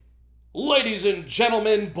Ladies and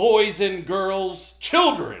gentlemen, boys and girls,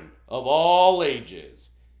 children of all ages,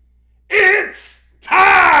 it's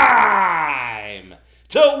time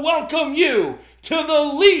to welcome you to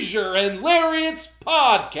the Leisure and Lariats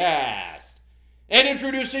podcast. And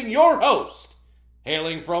introducing your host,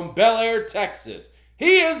 hailing from Bel Air, Texas,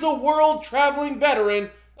 he is a world-traveling veteran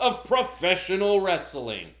of professional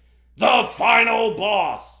wrestling, the final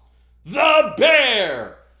boss, the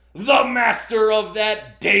Bear, the master of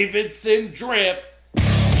that Davidson drip,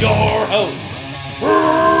 your host,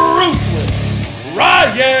 Ruthless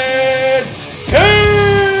Ryan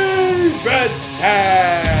Davidson.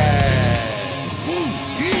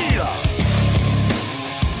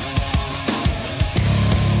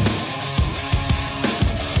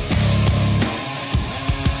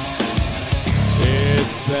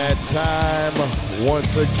 It's that time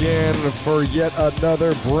once again for yet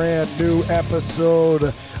another brand new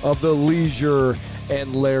episode of the Leisure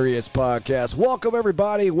and Lariats podcast. Welcome,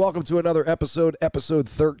 everybody. Welcome to another episode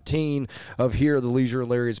 13 of Here, the Leisure and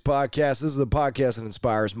Lariats podcast. This is the podcast that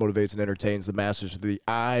inspires, motivates, and entertains the masters through the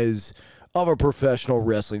eyes of a professional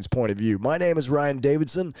wrestling's point of view. My name is Ryan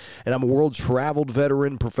Davidson, and I'm a world-traveled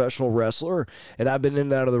veteran professional wrestler, and I've been in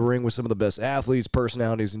and out of the ring with some of the best athletes,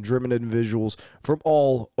 personalities, and driven individuals from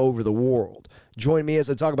all over the world. Join me as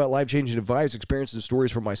I talk about life-changing advice, experiences, and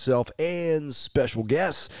stories from myself and special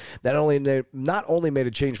guests that not only made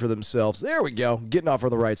a change for themselves, there we go, getting off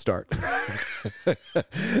on the right start.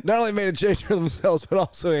 Not only made a change for themselves, but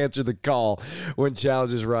also answered the call when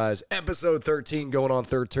challenges rise. Episode 13 going on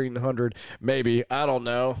 1300, maybe, I don't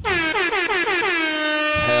know.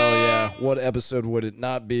 Hell yeah, what episode would it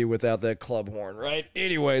not be without that club horn, right?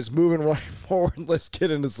 Anyways, moving right forward, let's get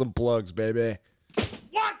into some plugs, baby.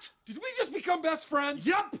 What? Did we just become best friends?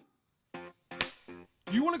 Yup.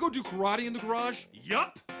 You want to go do karate in the garage?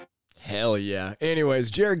 Yup. Hell yeah.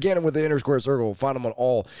 Anyways, Jared Gannon with the Inner Square Circle. Find him on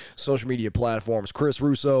all social media platforms. Chris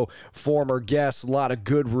Russo, former guest. A lot of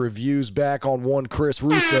good reviews back on one Chris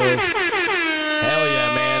Russo. Hell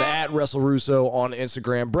yeah, man. At Wrestle Russo on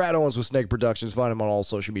Instagram. Brad Owens with Snake Productions. Find him on all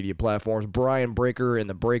social media platforms. Brian Breaker and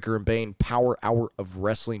the Breaker and Bane Power Hour of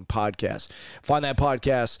Wrestling podcast. Find that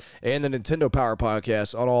podcast and the Nintendo Power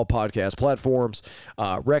podcast on all podcast platforms.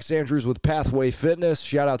 Rex Andrews with Pathway Fitness.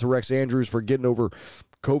 Shout out to Rex Andrews for getting over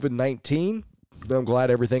COVID-19. I'm glad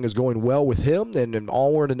everything is going well with him and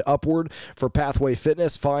onward and upward for Pathway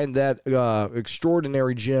Fitness. Find that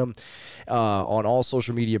extraordinary gym on all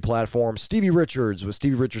social media platforms. Stevie Richards with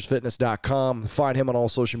StevieRichardsFitness.com. Find him on all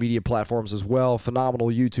social media platforms as well. Phenomenal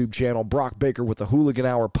YouTube channel. Brock Baker with the Hooligan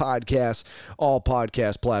Hour podcast, all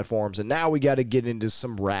podcast platforms. And now we got to get into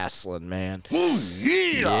some wrestling, man.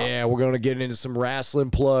 Yeah, we're going to get into some wrestling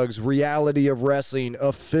plugs. Reality of Wrestling,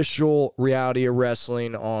 official Reality of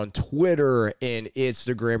Wrestling on Twitter and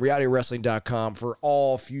Instagram, realitywrestling.com for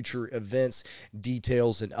all future events,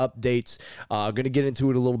 details, and updates. Going to get into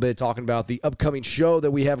it a little bit, talking about the upcoming show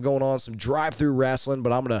that we have going on, some drive-through wrestling,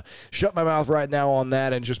 but I'm going to shut my mouth right now on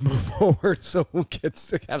that and just move forward so we'll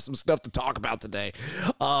have some stuff to talk about today.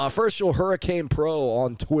 First show, Hurricane Pro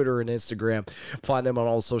on Twitter and Instagram. Find them on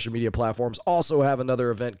all social media platforms. Also have another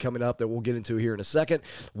event coming up that we'll get into here in a second,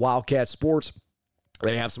 Wildcat Sports.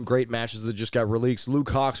 They have some great matches that just got released. Luke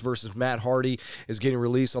Hawx versus Matt Hardy is getting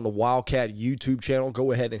released on the Wildcat YouTube channel.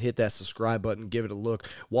 Go ahead and hit that subscribe button. Give it a look.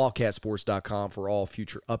 WildcatSports.com for all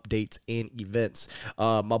future updates and events.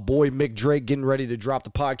 My boy Mick Drake getting ready to drop the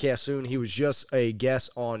podcast soon. He was just a guest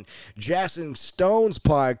on Jackson Stone's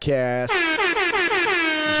podcast.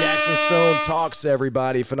 Jackson Stone Talks,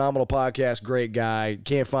 everybody. Phenomenal podcast. Great guy.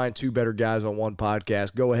 Can't find two better guys on one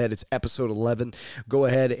podcast. Go ahead. It's episode 11. Go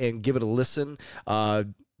ahead and give it a listen.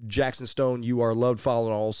 Jackson Stone, you are loved. Follow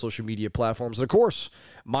on all social media platforms. And, of course,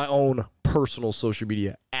 my own personal social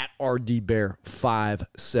media, at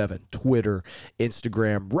RDBear57, Twitter,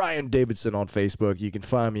 Instagram, Ryan Davidson on Facebook. You can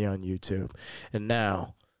find me on YouTube. And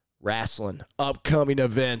now, wrestling, upcoming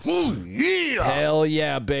events. Ooh, yeah. Hell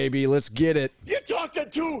yeah, baby. Let's get it. You're talking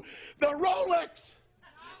to the Rolex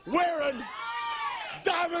wearing,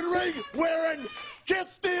 diamond ring wearing,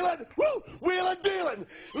 kiss stealing, wheeling dealing,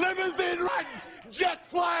 limousine riding, jet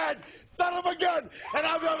flying, son of a gun, and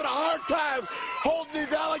I'm having a hard time holding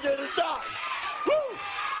these alligators down. Woo!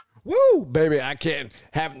 Woo, baby. I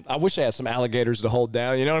wish I had some alligators to hold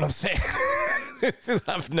down. You know what I'm saying?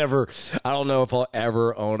 I don't know if I'll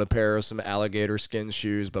ever own a pair of some alligator skin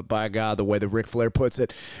shoes, but by God, the way that Ric Flair puts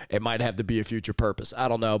it, it might have to be a future purpose. I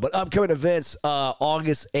don't know. But upcoming events,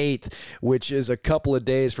 August 8th, which is a couple of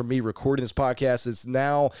days from me recording this podcast. It's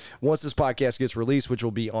now, once this podcast gets released, which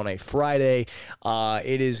will be on a Friday,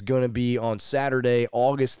 it is going to be on Saturday,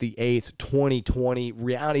 August the 8th, 2020.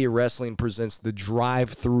 Reality Wrestling presents the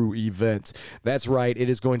drive-through event. That's right. It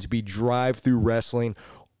is going to be drive-through wrestling.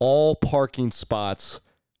 All parking spots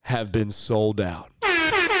have been sold out.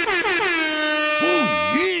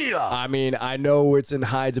 I mean, I know it's in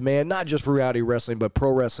high demand, not just for reality wrestling, but pro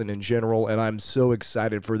wrestling in general, and I'm so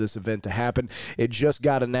excited for this event to happen. It just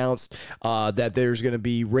got announced that there's going to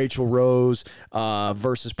be Rachel Rose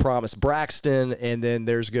versus Promise Braxton, and then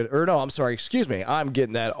there's going to, or no, I'm sorry, excuse me, I'm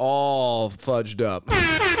getting that all fudged up.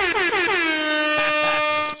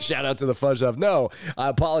 Shout out to the fudge up. No, I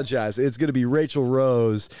apologize. It's going to be Rachel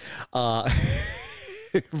Rose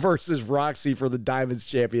versus Roxy for the Diamonds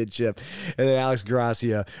Championship. And then Alex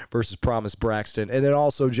Gracia versus Promise Braxton. And then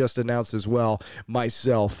also just announced as well,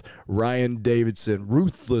 myself, Ryan Davidson,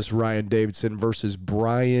 Ruthless Ryan Davidson versus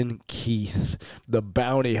Brian Keith, the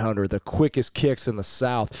bounty hunter, the quickest kicks in the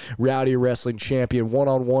South, Reality Wrestling Champion.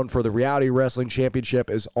 One-on-one for the Reality Wrestling Championship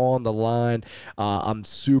is on the line. I'm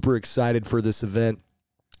super excited for this event.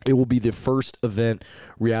 It will be the first event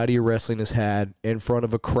Reality Wrestling has had in front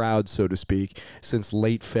of a crowd, so to speak, since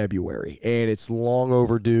late February. And it's long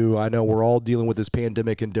overdue. I know we're all dealing with this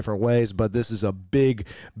pandemic in different ways, but this is a big,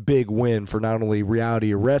 big win for not only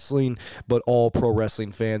Reality Wrestling, but all pro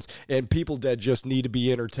wrestling fans and people that just need to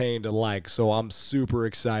be entertained alike. So I'm super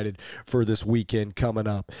excited for this weekend coming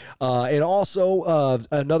up. And also,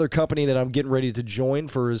 another company that I'm getting ready to join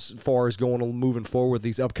for as far as moving forward with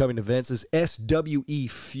these upcoming events is SWE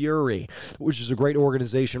Fury, which is a great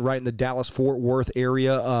organization right in the Dallas-Fort Worth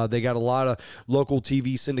area. They got a lot of local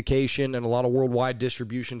TV syndication and a lot of worldwide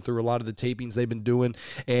distribution through a lot of the tapings they've been doing,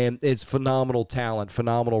 and it's phenomenal talent,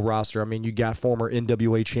 phenomenal roster. I mean, you got former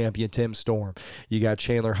NWA champion Tim Storm, you got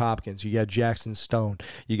Chandler Hopkins, you got Jackson Stone,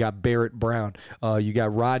 you got Barrett Brown, you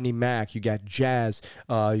got Rodney Mack, you got Jazz,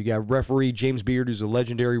 you got referee James Beard, who's a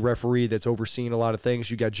legendary referee that's overseeing a lot of things.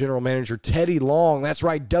 You got general manager Teddy Long. That's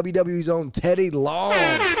right, WWE's own Teddy Long.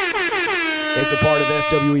 It's a part of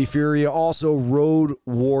SWE Fury. Also, Road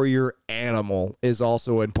Warrior Animal is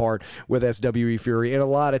also in part with SWE Fury. And a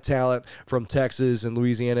lot of talent from Texas and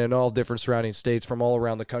Louisiana and all different surrounding states from all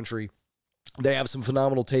around the country. They have some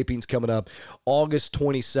phenomenal tapings coming up August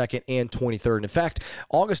 22nd and 23rd. And in fact,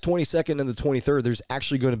 August 22nd and the 23rd, there's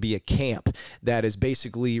actually going to be a camp that is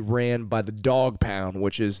basically ran by the Dog Pound,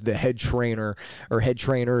 which is the head trainer, or head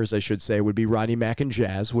trainers, I should say, would be Rodney Mack and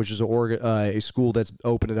Jazz, which is a school that's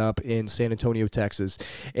opening up in San Antonio, Texas.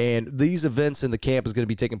 And these events in the camp is going to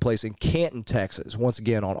be taking place in Canton, Texas, once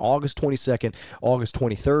again on August 22nd, August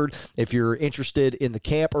 23rd. If you're interested in the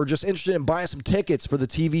camp or just interested in buying some tickets for the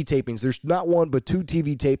TV tapings, there's not one but two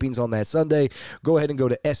TV tapings on that Sunday. Go ahead and go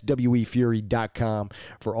to SWEfury.com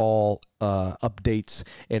for all updates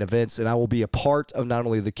and events, and I will be a part of not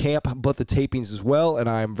only the camp but the tapings as well, and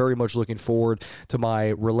I am very much looking forward to my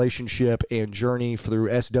relationship and journey through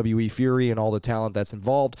SWE Fury and all the talent that's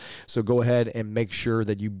involved. So go ahead and make sure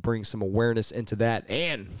that you bring some awareness into that.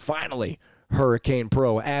 And finally, Hurricane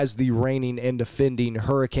Pro, as the reigning and defending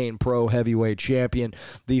Hurricane Pro heavyweight champion,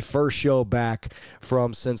 the first show back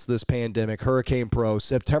from since this pandemic. Hurricane Pro,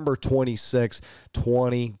 September 26,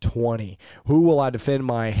 2020. Who will I defend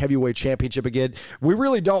my heavyweight championship again? We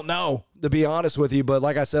really don't know, to be honest with you, but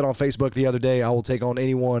like I said on Facebook the other day, I will take on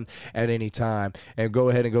anyone at any time. And go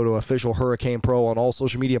ahead and go to official Hurricane Pro on all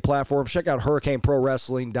social media platforms. Check out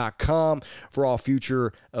hurricaneprowrestling.com for all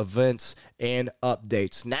future events and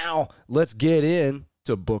updates. Now, let's get in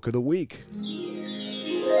to Book of the Week.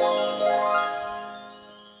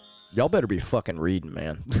 Y'all better be fucking reading,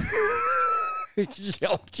 man.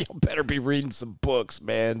 Y'all better be reading some books,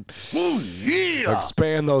 man. Oh, yeah.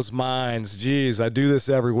 Expand those minds. Jeez, I do this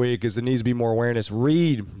every week because there needs to be more awareness.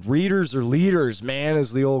 Read. Readers are leaders, man,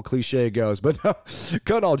 as the old cliche goes. But no,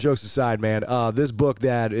 cutting all jokes aside, man, this book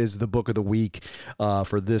that is the book of the week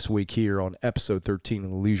for this week here on episode 13 of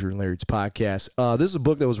the Leisure and Lariats podcast. This is a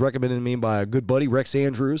book that was recommended to me by a good buddy, Rex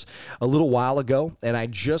Andrews, a little while ago, and I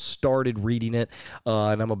just started reading it,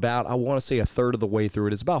 and I'm about, I want to say, a third of the way through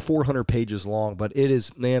it. It's about 400 pages long. But it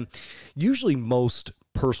is, man, usually most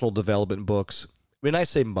personal development books, I mean, I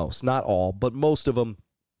say most, not all, but most of them,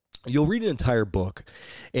 you'll read an entire book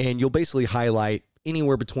and you'll basically highlight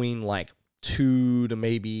anywhere between like 2 to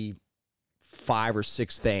maybe 5 or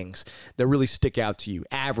 6 things that really stick out to you,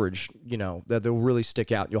 average, that they'll really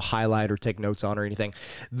stick out. You'll highlight or take notes on or anything.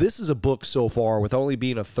 This is a book so far, with only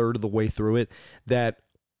being a third of the way through it, that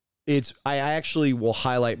I actually will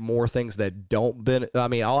highlight more things that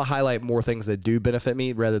I'll highlight more things that do benefit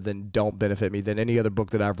me rather than don't benefit me than any other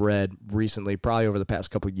book that I've read recently, probably over the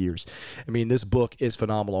past couple of years. I mean, this book is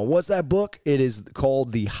phenomenal. What's that book? It is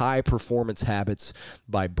called The High Performance Habits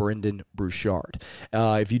by Brendon Burchard.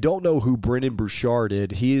 If you don't know who Brendon Burchard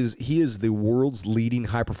is, he is the world's leading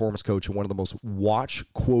high performance coach and one of the most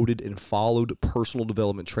watched, quoted, and followed personal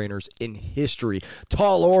development trainers in history.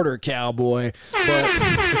 Tall order, cowboy.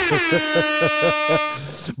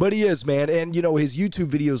 But he is, man. And, his YouTube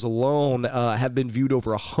videos alone have been viewed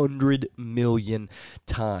over 100 million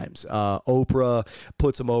times. Oprah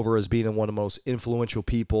puts him over as being one of the most influential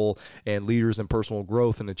people and leaders in personal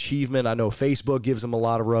growth and achievement. I know Facebook gives him a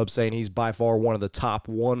lot of rub, saying he's by far one of the top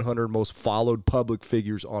 100 most followed public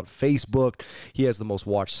figures on Facebook. He has the most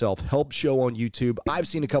watched self-help show on YouTube. I've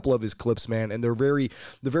seen a couple of his clips, man, and they're very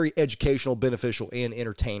educational, beneficial, and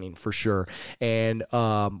entertaining for sure. And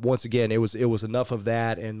once again, it was enough of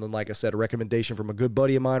that, and then, like I said, a recommendation from a good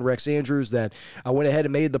buddy of mine, Rex Andrews, that I went ahead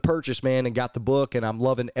and made the purchase, man, and got the book, and I'm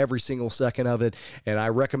loving every single second of it, and I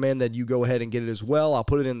recommend that you go ahead and get it as well. I'll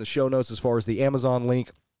put it in the show notes as far as the Amazon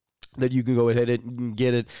link, that you can go ahead and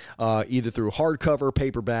get it either through hardcover,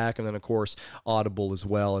 paperback, and then, of course, Audible as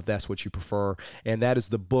well, if that's what you prefer. And that is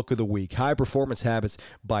the book of the week, High Performance Habits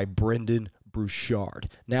by Brendon Burchard.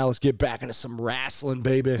 Now let's get back into some wrestling,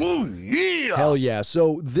 baby. Oh, yeah! Hell yeah.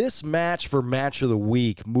 So this match for Match of the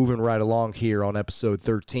Week, moving right along here on episode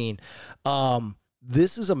 13,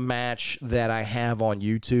 this is a match that I have on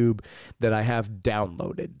YouTube that I have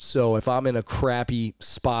downloaded. So if I'm in a crappy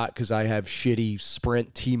spot because I have shitty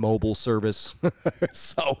Sprint T-Mobile service,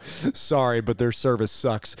 so sorry, but their service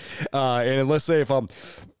sucks. And let's say if I'm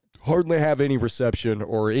hardly have any reception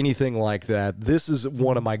or anything like that, this is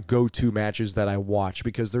one of my go-to matches that I watch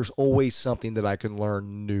because there's always something that I can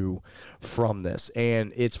learn new from this.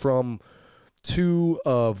 And it's from two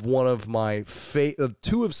of some of my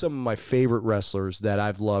favorite wrestlers that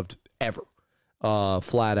I've loved ever.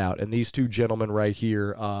 Flat out. And these two gentlemen right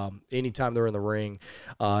here, anytime they're in the ring,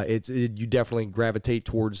 you definitely gravitate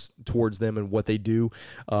towards them and what they do,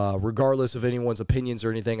 regardless of anyone's opinions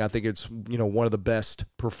or anything. I think it's one of the best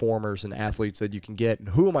performers and athletes that you can get. And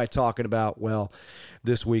who am I talking about? Well,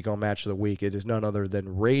 this week on Match of the Week, it is none other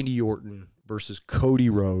than Randy Orton versus Cody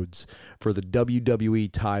Rhodes for the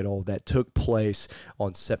WWE title that took place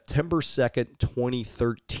on September 2nd,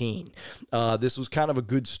 2013. This was kind of a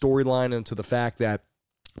good storyline into the fact that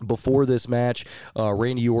before this match,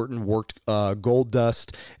 Randy Orton worked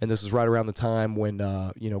Goldust, and this is right around the time when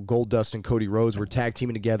Goldust and Cody Rhodes were tag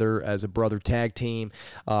teaming together as a brother tag team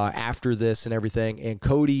after this and everything. And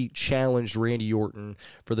Cody challenged Randy Orton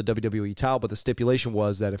for the WWE title, but the stipulation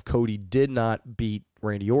was that if Cody did not beat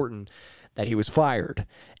Randy Orton, that he was fired.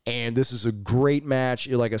 And this is a great match.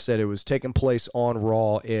 Like I said, it was taking place on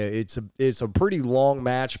Raw. It's a pretty long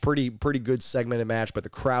match, pretty good segmented match, but the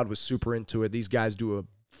crowd was super into it. These guys do a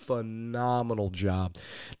phenomenal job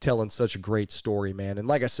telling such a great story, man. And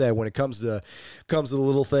like I said, when it comes to the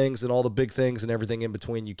little things and all the big things and everything in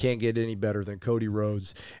between, you can't get any better than Cody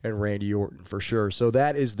Rhodes and Randy Orton for sure. So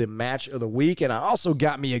that is the Match of the Week. And I also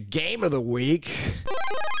got me a Game of the Week.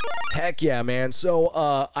 Heck yeah, man. So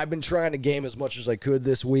I've been trying to game as much as I could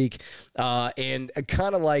this week, and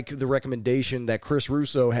kind of like the recommendation that Chris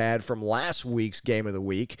Russo had from last week's Game of the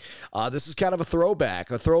Week, this is kind of a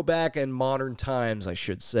throwback in modern times, I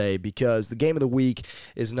should say, because the Game of the Week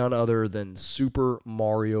is none other than Super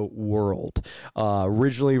Mario World.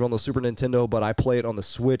 Originally on the Super Nintendo, but I play it on the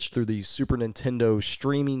Switch through the Super Nintendo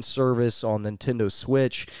streaming service on Nintendo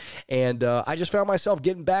Switch, and I just found myself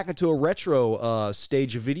getting back into a retro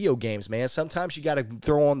stage of video games, man. Sometimes you got to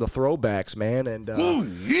throw on the throwbacks, man, and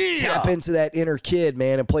tap into that inner kid,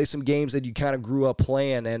 man, and play some games that you kind of grew up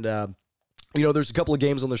playing. And there's a couple of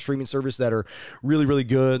games on the streaming service that are really, really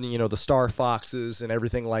good. The Star Foxes and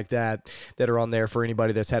everything like that are on there for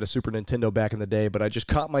anybody that's had a Super Nintendo back in the day. But I just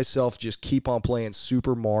caught myself just keep on playing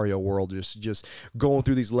Super Mario World, just going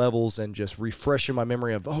through these levels and just refreshing my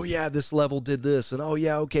memory of, oh yeah, this level did this, and oh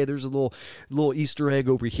yeah, okay, there's a little Easter egg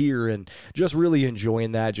over here, and just really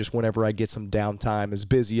enjoying that just whenever I get some downtime, as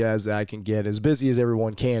busy as I can get, as busy as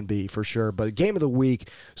everyone can be for sure. But Game of the Week,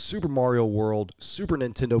 Super Mario World, Super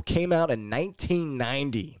Nintendo, came out in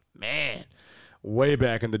 1990. Man, way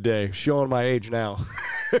back in the day. Showing my age now.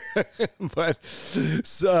 But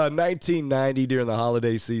 1990, during the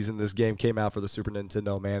holiday season, this game came out for the Super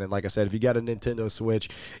Nintendo, man. And like I said, if you got a Nintendo Switch,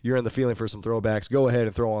 you're in the feeling for some throwbacks, go ahead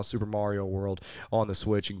and throw on Super Mario World on the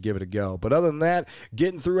Switch and give it a go. But other than that,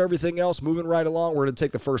 getting through everything else, moving right along, we're going to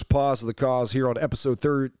take the first pause of the cause here on episode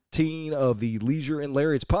 13 of the Leisure and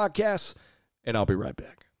Lariats podcast, and I'll be right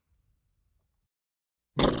back.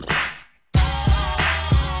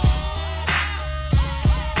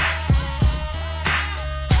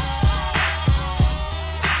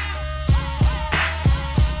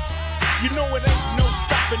 You know it ain't no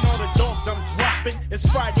stopping all the dogs I'm dropping. It's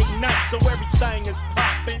Friday night, so everything is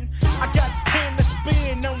popping. I got stand to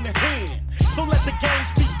spin on the hand, so let the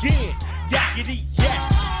games begin. Yakety yak,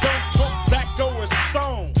 don't talk back or a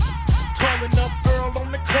song. Calling up Earl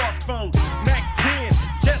on the car phone. Mac 10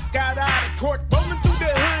 just got out of court, rolling through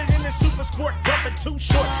the hood in the Super Sport, bumping too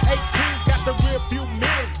short. 18's got the rear view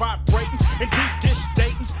mirrors vibrating and deep dish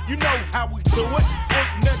datings. You know how we do it.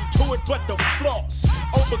 Ain't nothing to it but the floss.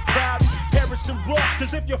 Overcrowded, Harrison Ross,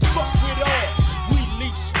 cause if you fuck with ours, we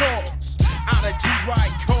leave scars. Out of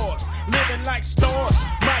G-Ride cars, living like stars.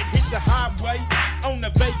 Might hit the highway on the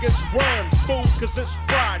Vegas run, fool, cause it's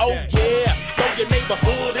Friday. Oh yeah, throw your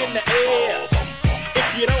neighborhood in the air.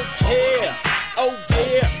 If you don't care, oh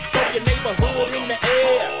yeah, throw your neighborhood in the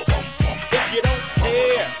air. If you don't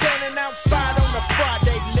care, standing outside on a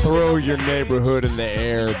Friday. Throw your neighborhood in the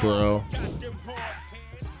air, bro.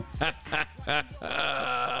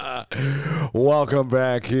 Welcome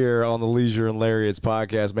back here on the Leisure and Lariats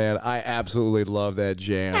podcast, man. I absolutely love that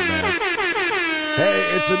jam, man.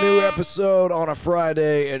 Hey, it's a new episode on a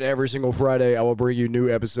Friday, and every single Friday I will bring you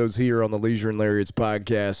new episodes here on the Leisure and Lariats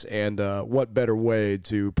podcast. And what better way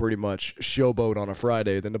to pretty much showboat on a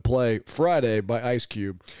Friday than to play Friday by Ice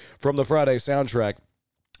Cube from the Friday soundtrack.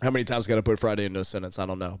 How many times got to put Friday into a sentence? I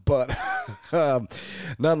don't know. But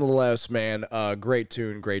nonetheless, man, great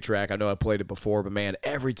tune, great track. I know I played it before, but, man,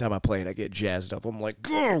 every time I play it, I get jazzed up. I'm like,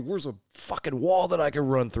 where's a fucking wall that I can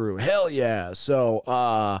run through? Hell yeah.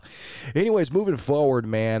 So, anyways, moving forward,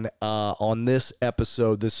 man, on this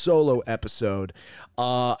episode, this solo episode,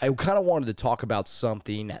 I kind of wanted to talk about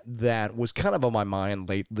something that was kind of on my mind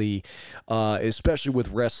lately, especially with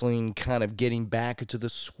wrestling kind of getting back into the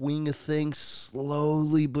swing of things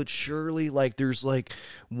slowly but surely. Like there's like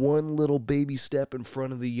one little baby step in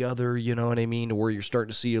front of the other, you know what I mean, where you're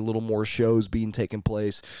starting to see a little more shows being taken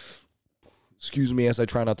place. Excuse me as I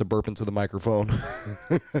try not to burp into the microphone.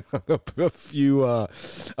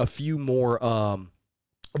 a few more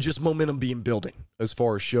just momentum being building as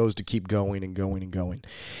far as shows to keep going and going and going.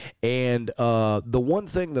 And the one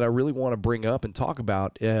thing that I really want to bring up and talk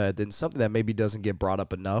about, then something that maybe doesn't get brought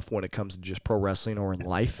up enough when it comes to just pro wrestling or in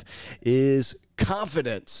life, is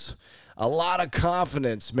confidence. A lot of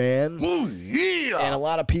confidence, man. Oh, yeah. And a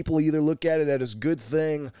lot of people either look at it as a good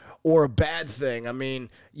thing or a bad thing. I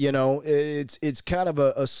mean, you know, it's kind of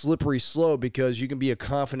a slippery slope, because you can be a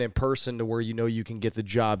confident person to where you know you can get the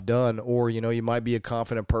job done, or, you know, you might be a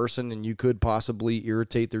confident person and you could possibly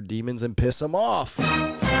irritate their demons and piss them off.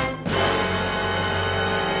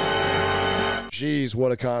 Jeez,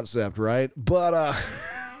 what a concept, right? But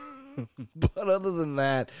but other than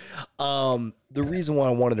that, the reason why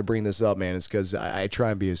I wanted to bring this up, man, is because I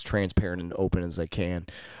try and be as transparent and open as I can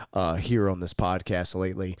here on this podcast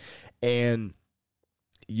lately. And,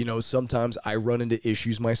 you know, sometimes I run into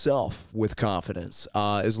issues myself with confidence.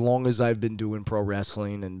 As long as I've been doing pro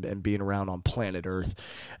wrestling and being around on planet Earth,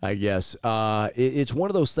 I guess, it's one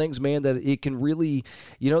of those things, man, that it can really,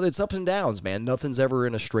 you know, it's ups and downs, man. Nothing's ever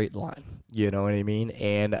in a straight line. You know what I mean?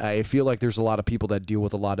 And I feel like there's a lot of people that deal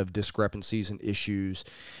with a lot of discrepancies and issues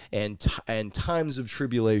and times of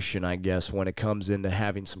tribulation, I guess, when it comes into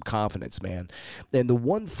having some confidence, man. And the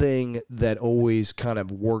one thing that always kind of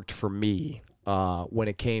worked for me, when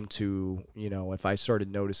it came to, you know, if I started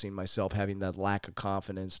noticing myself having that lack of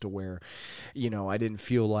confidence to where, you know, I didn't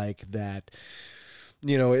feel like that,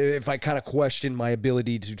 you know, if I kind of questioned my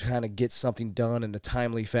ability to kind of get something done in a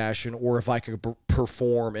timely fashion, or if I could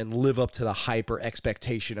perform and live up to the hype or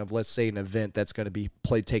expectation of, let's say, an event that's going to be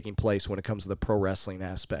taking place when it comes to the pro wrestling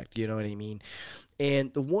aspect, you know what I mean?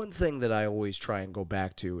 And the one thing that I always try and go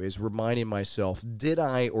back to is reminding myself, did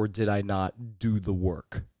I or did I not do the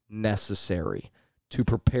work necessary to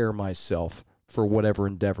prepare myself for whatever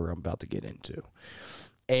endeavor I'm about to get into?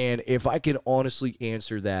 And if I can honestly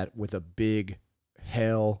answer that with a big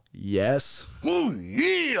hell yes, Oh,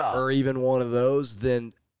 yeah. or even one of those,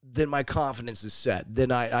 then my confidence is set.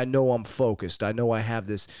 Then I know I'm focused. I know I have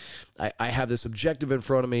this I have this objective in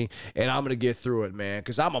front of me, and I'm gonna get through it, man,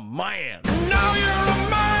 because I'm a man. Now you're a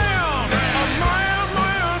man. A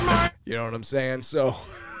man. You know what I'm saying? So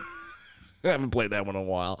I haven't played that one in a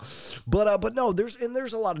while. But no, there's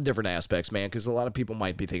a lot of different aspects, man, because a lot of people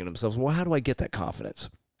might be thinking to themselves, well, how do I get that confidence?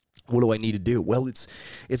 What do I need to do? Well, it's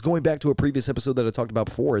going back to a previous episode that I talked about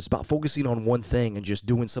before. It's about focusing on one thing and just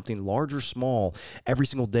doing something large or small every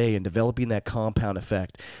single day and developing that compound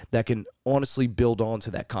effect that can honestly build on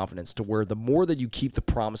to that confidence, to where the more that you keep the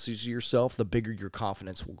promises to yourself, the bigger your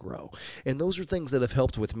confidence will grow. And those are things that have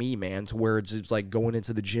helped with me, man, to where it's like going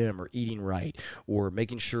into the gym or eating right or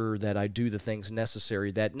making sure that I do the things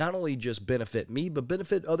necessary that not only just benefit me, but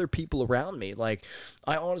benefit other people around me. Like,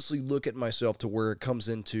 I honestly look at myself to where it comes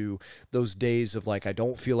into those days of like, I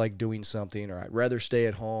don't feel like doing something, or I'd rather stay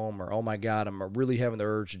at home, or, oh my God, I'm really having the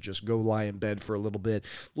urge to just go lie in bed for a little bit.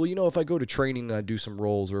 Well, you know, if I go to training and I do some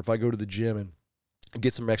rolls, or if I go to the gym and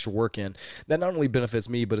get some extra work in, that not only benefits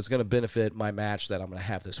me, but it's going to benefit my match that I'm going to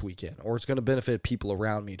have this weekend, or it's going to benefit people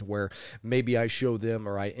around me to where maybe I show them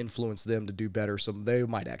or I influence them to do better, so they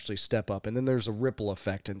might actually step up. And then there's a ripple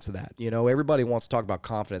effect into that. You know, everybody wants to talk about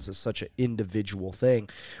confidence as such an individual thing,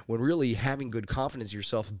 when really having good confidence in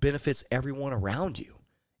yourself benefits everyone around you.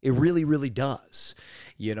 It really, really does.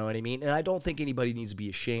 You know what I mean? And I don't think anybody needs to be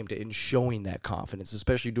ashamed in showing that confidence,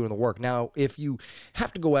 especially doing the work. Now, if you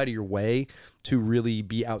have to go out of your way to really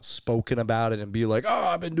be outspoken about it and be like, oh,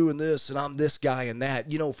 I've been doing this and I'm this guy and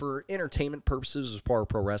that, you know, for entertainment purposes as part of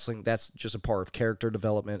pro wrestling, that's just a part of character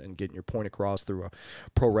development and getting your point across through a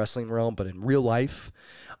pro wrestling realm. But in real life,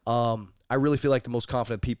 I really feel like the most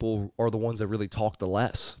confident people are the ones that really talk the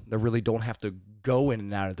less. They really don't have to go in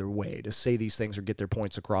and out of their way to say these things or get their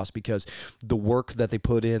points across, because the work that they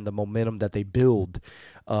put in, the momentum that they build,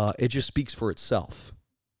 it just speaks for itself.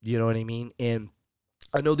 You know what I mean? And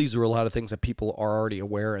I know these are a lot of things that people are already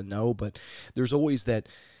aware and know, but there's always that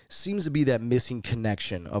seems to be that missing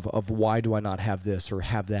connection of why do I not have this or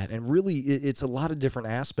have that. And really, it's a lot of different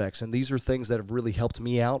aspects. And these are things that have really helped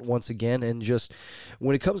me out once again. And just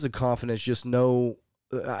when it comes to confidence, just know,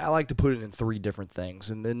 I like to put it in 3 different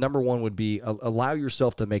things. And then number 1 would be allow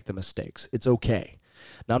yourself to make the mistakes. It's okay.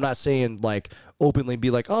 Now, I'm not saying like openly be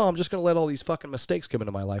like, oh, I'm just going to let all these fucking mistakes come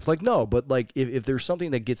into my life. Like, no, but like if there's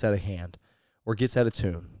something that gets out of hand or gets out of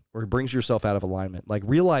tune or brings yourself out of alignment, like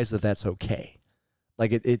realize that that's okay.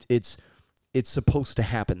 Like it's supposed to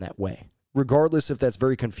happen that way. Regardless if that's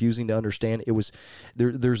very confusing to understand,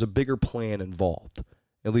 there's a bigger plan involved.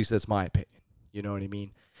 At least that's my opinion. You know what I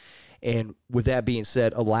mean? And with that being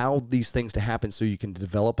said, allow these things to happen so you can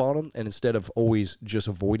develop on them. And instead of always just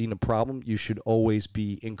avoiding a problem, you should always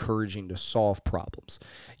be encouraging to solve problems,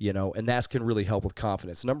 you know, and that can really help with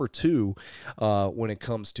confidence. Number 2, when it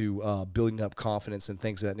comes to building up confidence and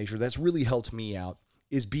things of that nature, that's really helped me out,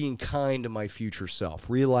 is being kind to my future self,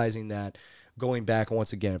 realizing that, going back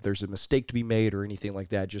once again, if there's a mistake to be made or anything like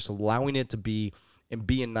that, just allowing it to be and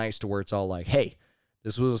being nice to where it's all like, hey,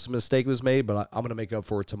 this was a mistake was made, but I'm going to make up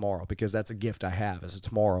for it tomorrow, because that's a gift I have as a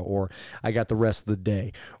tomorrow, or I got the rest of the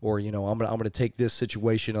day, or, you know, I'm going to take this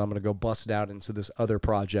situation and I'm going to go bust it out into this other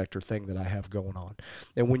project or thing that I have going on.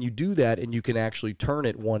 And when you do that and you can actually turn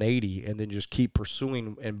it 180 and then just keep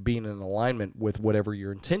pursuing and being in alignment with whatever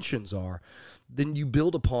your intentions are, then you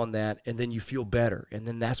build upon that and then you feel better. And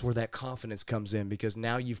then that's where that confidence comes in, because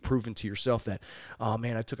now you've proven to yourself that, oh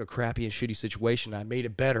man, I took a crappy and shitty situation, I made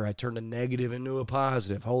it better, I turned a negative into a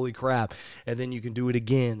positive, holy crap. And then you can do it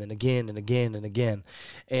again and again and again and again.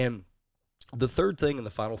 And the third thing and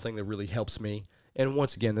the final thing that really helps me, and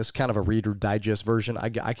once again, this is kind of a Reader Digest version.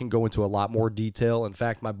 I can go into a lot more detail. In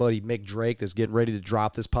fact, my buddy Mick Drake is getting ready to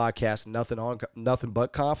drop this podcast, Nothing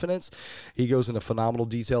But Confidence. He goes into phenomenal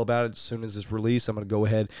detail about it. As soon as it's released, I'm going to go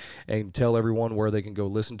ahead and tell everyone where they can go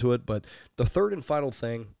listen to it. But the third and final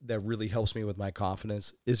thing that really helps me with my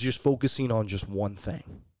confidence is just focusing on just one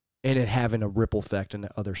thing, and it having a ripple effect into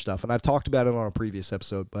other stuff. And I've talked about it on a previous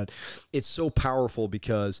episode, but it's so powerful,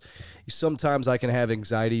 because sometimes I can have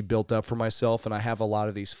anxiety built up for myself, and I have a lot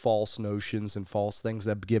of these false notions and false things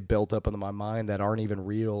that get built up into my mind that aren't even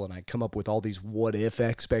real, and I come up with all these what-if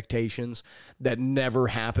expectations that never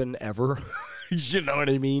happen, ever. You know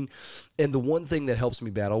what I mean? And the one thing that helps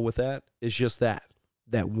me battle with that is just that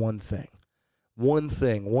one thing. One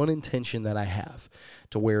thing, one intention that I have,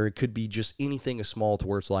 to where it could be just anything as small to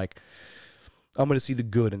where it's like, I'm going to see the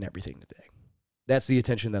good in everything today. That's the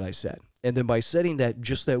intention that I set. And then by setting that,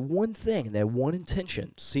 just that one thing, that one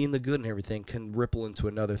intention, seeing the good in everything, can ripple into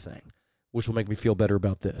another thing, which will make me feel better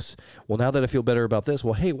about this. Well, now that I feel better about this,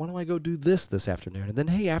 well, hey, why don't I go do this afternoon? And then,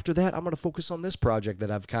 hey, after that, I'm going to focus on this project that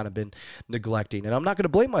I've kind of been neglecting. And I'm not going to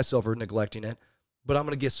blame myself for neglecting it. but I'm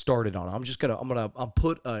going to get started on it. I'll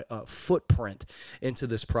put a footprint into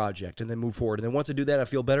this project and then move forward. And then once I do that, I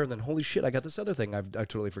feel better. And then, holy shit, I got this other thing I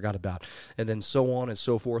totally forgot about. And then so on and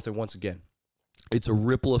so forth. And once again, it's a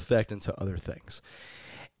ripple effect into other things.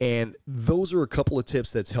 And those are a couple of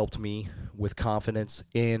tips that's helped me with confidence.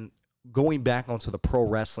 And going back onto the pro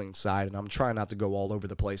wrestling side, and I'm trying not to go all over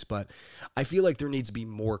the place, but I feel like there needs to be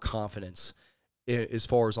more confidence as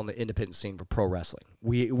far as on the independent scene for pro wrestling.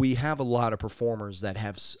 We have a lot of performers that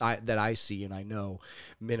I see and I know,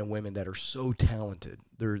 men and women that are so talented.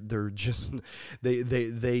 They're just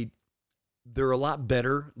they're a lot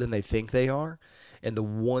better than they think they are. And the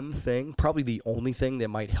one thing, probably the only thing that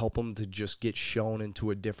might help them to just get shown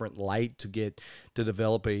into a different light, to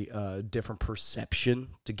develop a different perception,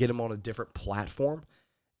 to get them on a different platform,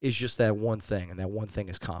 is just that one thing. And that one thing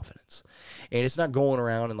is confidence. And it's not going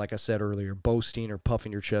around and, like I said earlier, boasting or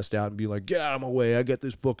puffing your chest out and be like, get out of my way, I got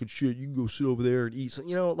this fucking shit, you can go sit over there and eat some.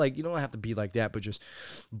 You know, like, you don't have to be like that, but just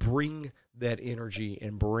bring that energy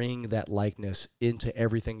and bring that likeness into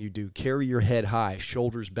everything you do. Carry your head high,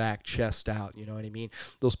 shoulders back, chest out, you know what I mean?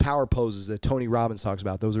 Those power poses that Tony Robbins talks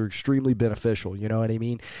about, those are extremely beneficial, you know what I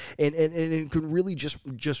mean? And it can really just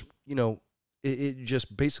you know, it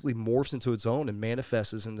just basically morphs into its own and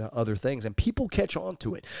manifests into other things. And people catch on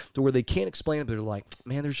to it to where they can't explain it. They're like,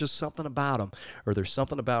 man, there's just something about him, or there's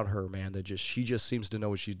something about her, man, that she just seems to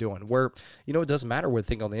know what she's doing. Where, you know, it doesn't matter what they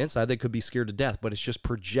think on the inside. They could be scared to death, but it's just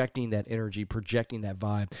projecting that energy, projecting that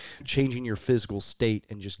vibe, changing your physical state,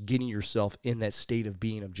 and just getting yourself in that state of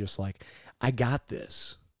being of just like, I got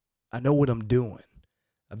this. I know what I'm doing.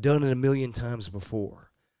 I've done it a million times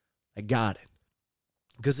before. I got it.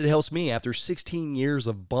 Because it helps me after 16 years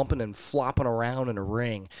of bumping and flopping around in a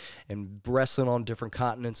ring and wrestling on different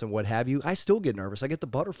continents and what have you. I still get nervous. I get the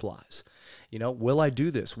butterflies. You know, will I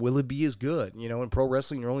do this? Will it be as good? You know, in pro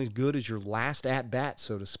wrestling, you're only as good as your last at bat,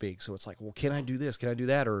 so to speak. So it's like, well, can I do this? Can I do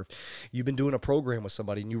that? Or if you've been doing a program with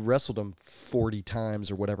somebody and you wrestled them 40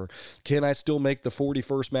 times or whatever, can I still make the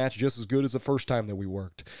 41st match just as good as the first time that we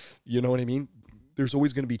worked? You know what I mean? There's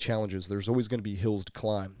always going to be challenges. There's always going to be hills to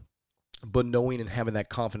climb. But knowing and having that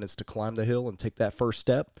confidence to climb the hill and take that first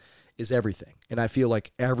step is everything. And I feel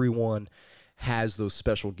like everyone has those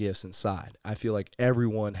special gifts inside. I feel like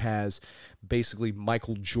everyone has basically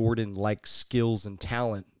Michael Jordan-like skills and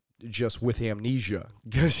talent just with amnesia.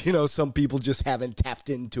 Because, you know, some people just haven't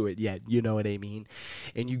tapped into it yet. You know what I mean?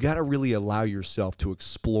 And you got to really allow yourself to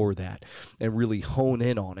explore that and really hone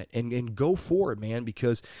in on it and go for it, man.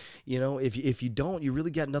 Because, you know, if you don't, you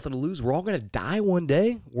really got nothing to lose. We're all going to die one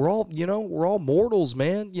day. We're all mortals,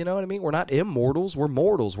 man. You know what I mean? We're not immortals. We're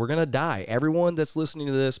mortals. We're going to die. Everyone that's listening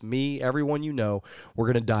to this, me, everyone you know, we're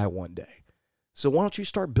going to die one day. So why don't you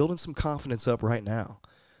start building some confidence up right now?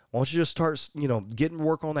 Why don't you just start, you know, getting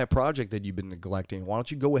work on that project that you've been neglecting? Why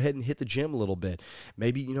don't you go ahead and hit the gym a little bit?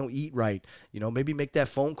 Maybe, you know, eat right. You know, maybe make that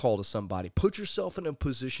phone call to somebody. Put yourself in a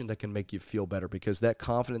position that can make you feel better, because that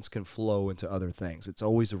confidence can flow into other things. It's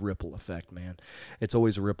always a ripple effect, man. It's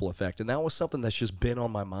always a ripple effect. And that was something that's just been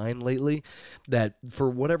on my mind lately, that for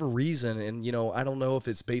whatever reason, and, you know, I don't know if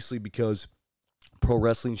it's basically because pro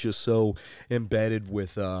wrestling's just so embedded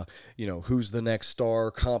with, you know, who's the next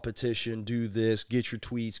star, competition, do this, get your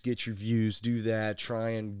tweets, get your views, do that, try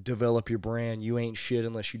and develop your brand. You ain't shit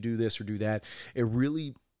unless you do this or do that. It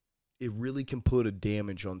really can put a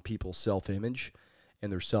damage on people's self-image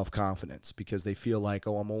and their self-confidence, because they feel like,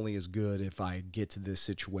 oh, I'm only as good if I get to this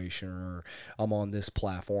situation, or I'm on this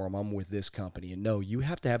platform, I'm with this company. And no, you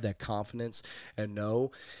have to have that confidence and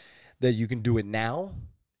know that you can do it now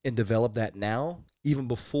and develop that now, even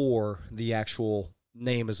before the actual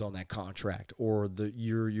name is on that contract, or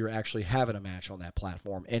you're actually having a match on that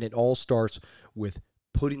platform. And it all starts with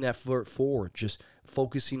putting that foot forward, just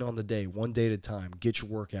focusing on the day, one day at a time. Get your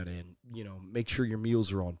workout in, you know, make sure your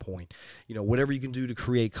meals are on point, you know, whatever you can do to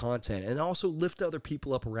create content, and also lift other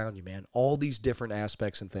people up around you, man. All these different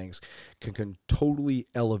aspects and things can totally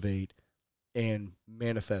elevate and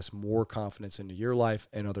manifest more confidence into your life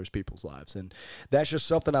and others people's lives. And that's just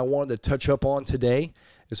something I wanted to touch up on today,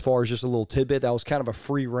 as far as just a little tidbit. That was kind of a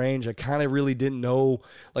free range. I kind of really didn't know,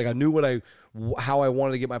 like, I knew how I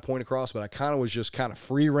wanted to get my point across, but I kind of was just kind of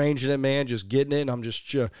free ranging it, man, just getting it. And I'm just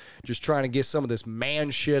trying to get some of this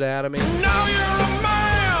man shit out of me. Now you're a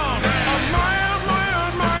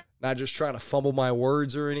man. Not just trying to fumble my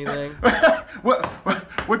words or anything.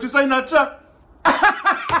 What you say now, Chuck?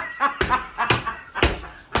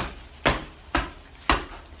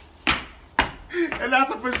 And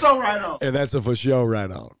that's a for sure right on. And that's a for sure right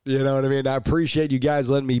on. You know what I mean? I appreciate you guys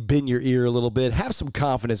letting me bend your ear a little bit. Have some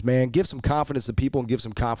confidence, man. Give some confidence to people and give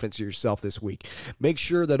some confidence to yourself this week. Make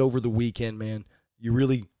sure that over the weekend, man, you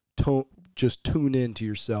really just tune in to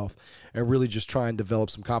yourself and really just try and develop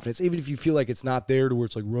some confidence. Even if you feel like it's not there to where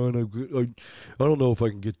it's like, Ryan, I don't know if I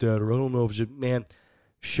can get that, or I don't know if man,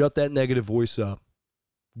 shut that negative voice up.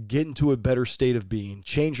 Get into a better state of being.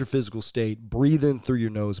 Change your physical state. Breathe in through your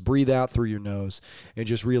nose. Breathe out through your nose. And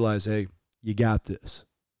just realize, hey, you got this.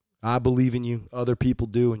 I believe in you. Other people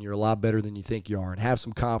do, and you're a lot better than you think you are. And have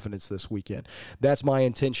some confidence this weekend. That's my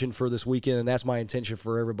intention for this weekend, and that's my intention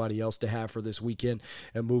for everybody else to have for this weekend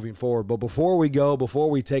and moving forward. But before we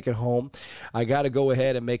take it home, I got to go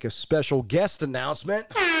ahead and make a special guest announcement.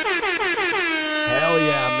 Hell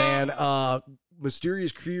yeah, man.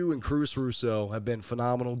 Mysterious Q and Chris Russo have been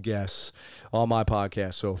phenomenal guests on my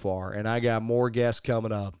podcast so far, and I got more guests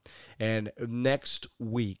coming up. And next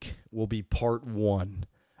week will be part 1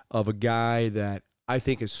 of a guy that I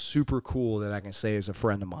think is super cool that I can say is a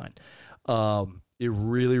friend of mine. It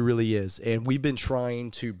really, really is. And we've been trying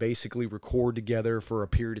to basically record together for a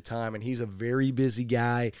period of time, and he's a very busy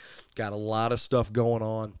guy, got a lot of stuff going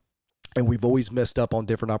on. And we've always messed up on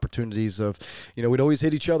different opportunities of, we'd always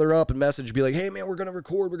hit each other up and message, be like, hey, man, we're going to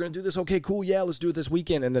record. We're going to do this. Okay, cool. Yeah, let's do it this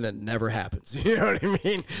weekend. And then it never happens. You know what I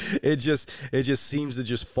mean? It just seems to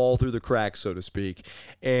just fall through the cracks, so to speak.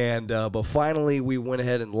 And but finally, we went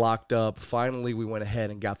ahead and locked up. Finally, we went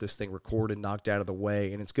ahead and got this thing recorded, knocked out of the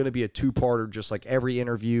way. And it's going to be a 2-parter, just like every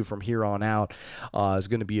interview from here on out is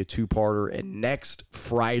going to be a 2-parter. And next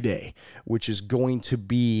Friday, which is going to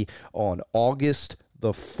be on August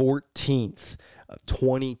the 14th,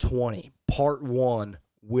 2020, part 1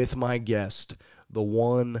 with my guest, the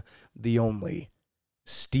one, the only,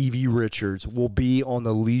 Stevie Richards, will be on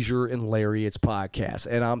the Leisure and Lariats podcast,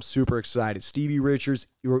 and I'm super excited. Stevie Richards,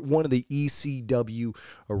 one of the ECW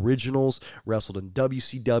originals, wrestled in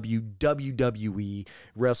WCW, WWE,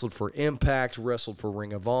 wrestled for Impact, wrestled for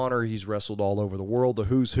Ring of Honor. He's wrestled all over the world, the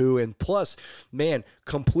who's who, and plus, man,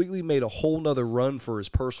 completely made a whole nother run for his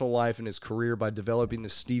personal life and his career by developing the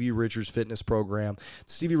Stevie Richards Fitness program,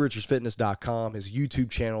 StevieRichardsFitness.com, his YouTube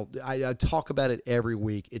channel. I talk about it every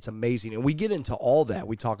week. It's amazing, and we get into all that.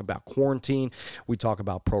 We talk about quarantine, we talk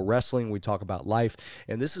about pro wrestling, we talk about life,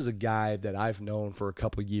 and this is a guy that I've known for a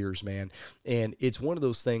couple years, man, and it's one of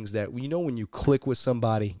those things that, when you click with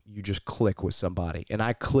somebody, you just click with somebody, and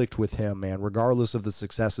I clicked with him, man, regardless of the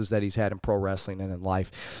successes that he's had in pro wrestling and in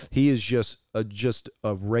life. He is just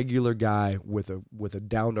a regular guy with a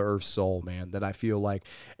down-to-earth soul, man, that I feel like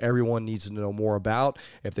everyone needs to know more about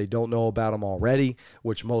if they don't know about him already,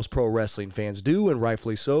 which most pro wrestling fans do, and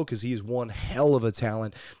rightfully so, because he is one hell of a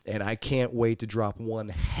talent, and I can't wait to drop one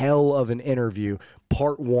hell of an interview,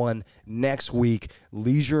 part 1, next week,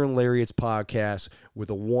 Leisure and Lariats podcast with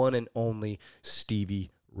the one and only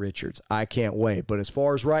Stevie Richards. I can't wait, but as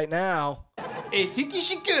far as right now, I think you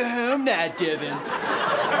should go home now, Devin.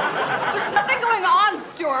 There's nothing going on,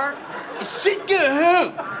 Stuart. You should go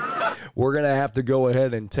home. We're going to have to go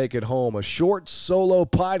ahead and take it home. A short solo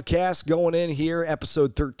podcast going in here,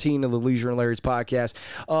 episode 13 of the Leisure and Lariats podcast.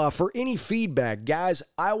 For any feedback, guys,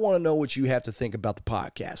 I want to know what you have to think about the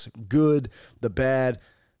podcast. Good, the bad,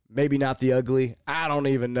 maybe not the ugly. I don't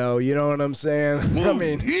even know. You know what I'm saying? I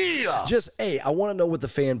mean, I want to know what the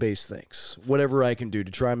fan base thinks. Whatever I can do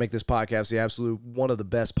to try and make this podcast the absolute one of the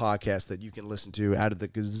best podcasts that you can listen to out of the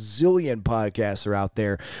gazillion podcasts are out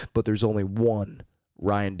there. But there's only one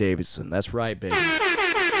Ryan Davidson. That's right, baby. Hell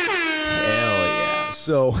yeah.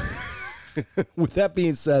 So with that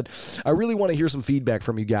being said, I really want to hear some feedback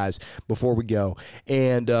from you guys before we go.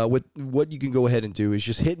 And what you can go ahead and do is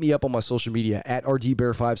just hit me up on my social media at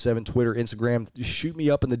RDBear57, Twitter, Instagram. Shoot me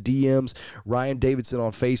up in the DMs. Ryan Davidson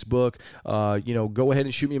on Facebook. Go ahead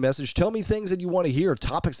and shoot me a message. Tell me things that you want to hear,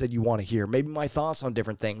 topics that you want to hear, maybe my thoughts on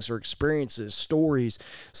different things or experiences, stories,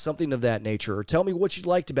 something of that nature. Or tell me what you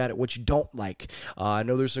liked about it, what you don't like. I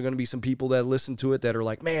know there's going to be some people that listen to it that are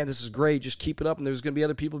like, man, this is great, just keep it up. And there's going to be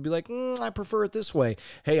other people who be like, I prefer it this way.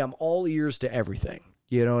 Hey, I'm all ears to everything.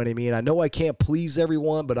 You know what I mean? I know I can't please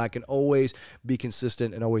everyone, but I can always be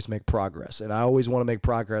consistent and always make progress. And I always want to make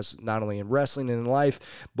progress not only in wrestling and in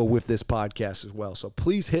life, but with this podcast as well. So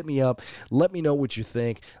please hit me up. Let me know what you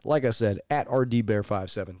think. Like I said, at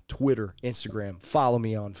RDBear57, Twitter, Instagram. Follow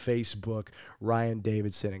me on Facebook, Ryan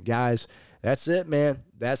Davidson. And guys, that's it, man.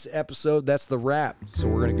 That's the episode. That's the wrap. So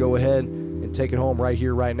we're going to go ahead and take it home right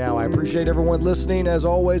here, right now. I appreciate everyone listening. As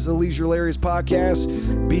always, the Leisure Lariats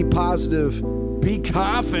podcast. Be positive. Be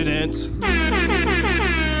confident. And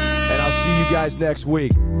I'll see you guys next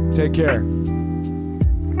week. Take care.